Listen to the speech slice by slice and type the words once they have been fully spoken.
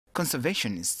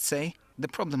Conservationists say the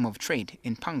problem of trade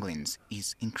in pangolins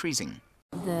is increasing.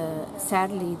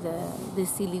 Sadly,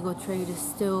 this illegal trade is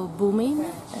still booming,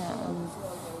 and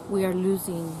we are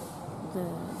losing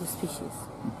the species.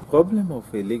 The problem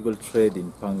of illegal trade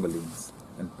in pangolins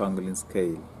and pangolin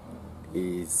scale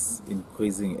is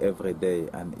increasing every day,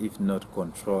 and if not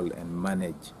controlled and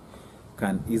managed,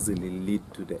 can easily lead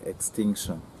to the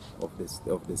extinction of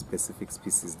the specific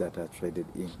species that are traded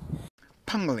in.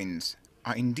 Pangolins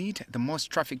are indeed the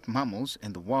most trafficked mammals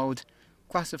in the world,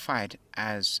 classified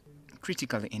as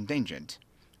critically endangered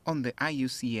on the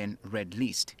IUCN Red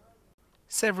List.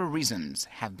 Several reasons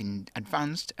have been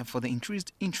advanced for the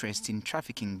increased interest in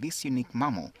trafficking this unique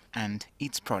mammal and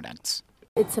its products.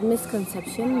 It's a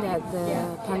misconception that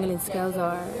the pangolin scales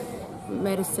are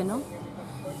medicinal,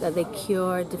 that they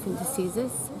cure different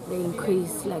diseases. They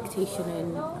increase lactation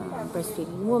in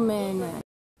breastfeeding women.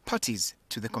 Parties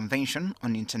to the Convention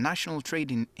on International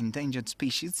Trade in Endangered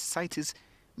Species, CITES,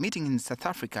 meeting in South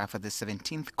Africa for the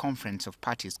 17th Conference of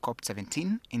Parties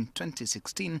COP17 in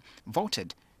 2016,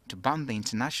 voted to ban the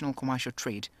international commercial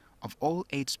trade of all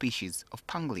 8 species of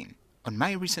pangolin. On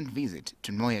my recent visit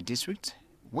to Noya District,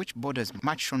 which borders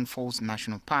Machon Falls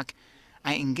National Park,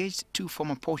 I engaged 2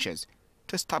 former poachers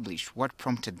to establish what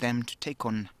prompted them to take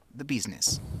on the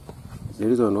business. The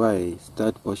reason why I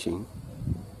started poaching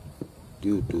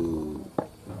due to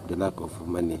the lack of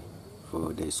money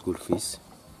for the school fees.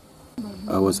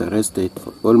 I was arrested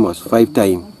for almost 5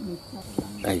 times.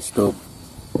 I stopped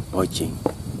poaching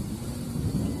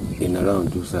in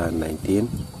around 2019.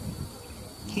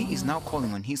 He is now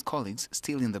calling on his colleagues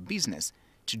still in the business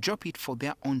to drop it for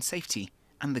their own safety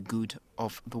and the good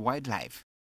of the wildlife.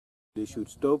 They should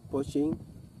stop poaching,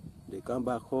 they come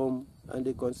back home and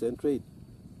they concentrate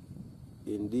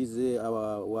in this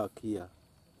our work here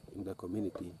in the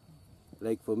community.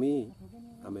 Like for me,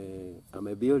 I'm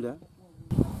a builder.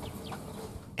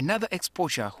 Another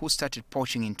ex-poacher who started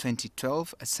poaching in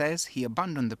 2012 says he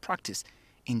abandoned the practice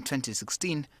in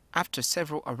 2016 after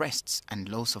several arrests and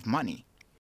loss of money.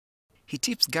 He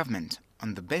tips government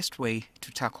on the best way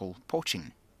to tackle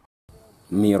poaching.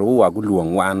 Who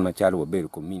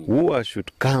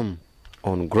should come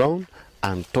on ground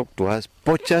and talk to us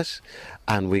poachers,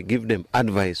 and we give them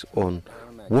advice on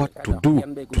what to do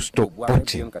to stop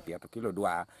poaching.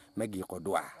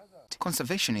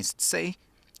 Conservationists say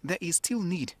there is still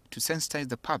need to sensitize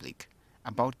the public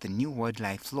about the new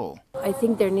wildlife law. I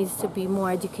think there needs to be more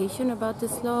education about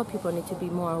this law. People need to be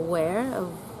more aware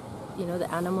of, the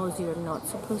animals you're not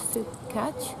supposed to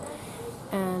catch,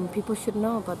 and people should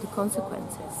know about the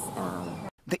consequences.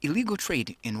 The illegal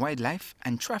trade in wildlife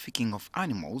and trafficking of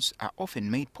animals are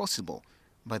often made possible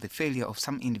by the failure of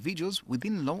some individuals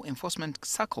within law enforcement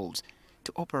circles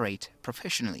to operate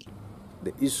professionally.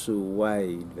 The issue why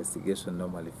investigation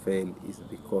normally fail is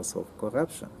because of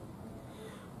corruption.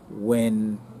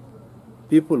 When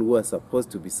people who are supposed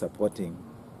to be supporting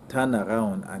turn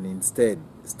around and instead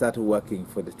start working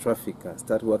for the trafficker,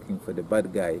 start working for the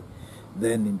bad guy,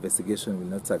 then investigation will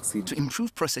not succeed. To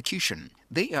improve prosecution,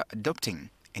 they are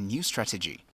adopting a new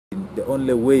strategy. The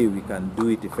only way we can do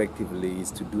it effectively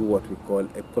is to do what we call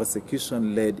a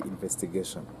prosecution-led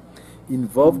investigation.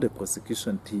 Involve the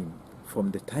prosecution team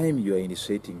from the time you are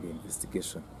initiating the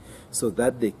investigation, so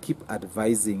that they keep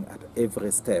advising at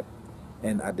every step.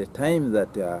 And at the time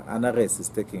that an arrest is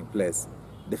taking place,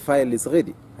 the file is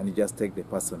ready, and you just take the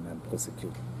person and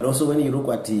prosecute. And also when you look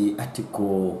at the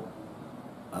Article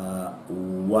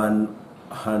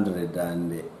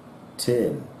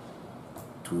 110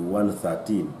 to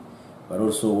 113, but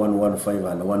also 115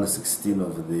 and 116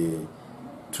 of the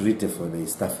Treaty for the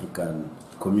East African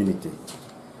Community,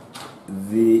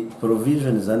 the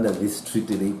provisions under this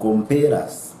treaty, they compare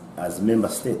us as member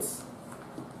states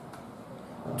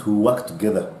to work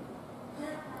together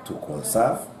to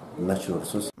conserve natural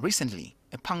resources. Recently,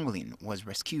 a pangolin was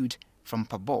rescued from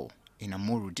Pabo in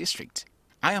Amuru district.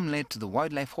 I am led to the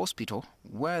wildlife hospital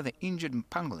where the injured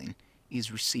pangolin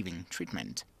is receiving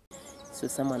treatment. So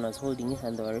someone was holding it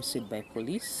and they were arrested by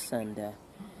police, and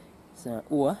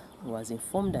Ua was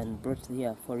informed and brought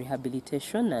here for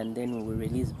rehabilitation, and then we were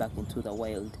released back into the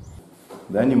wild.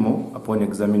 The animal, upon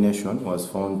examination, was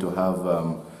found to have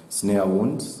snare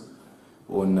wounds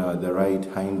on the right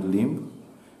hind limb,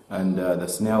 and the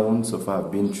snare wounds so far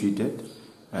have been treated,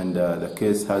 and the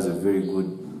case has a very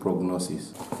good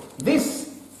prognosis. This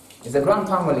is a ground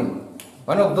pangolin,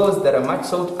 one of those that are much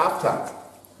sought after.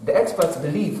 The experts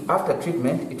believe after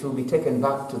treatment it will be taken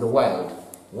back to the wild,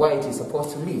 where it is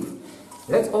supposed to live.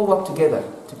 Let's all work together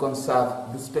to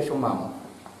conserve this special mammal.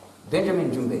 Benjamin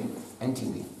Jumbe,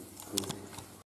 NTV.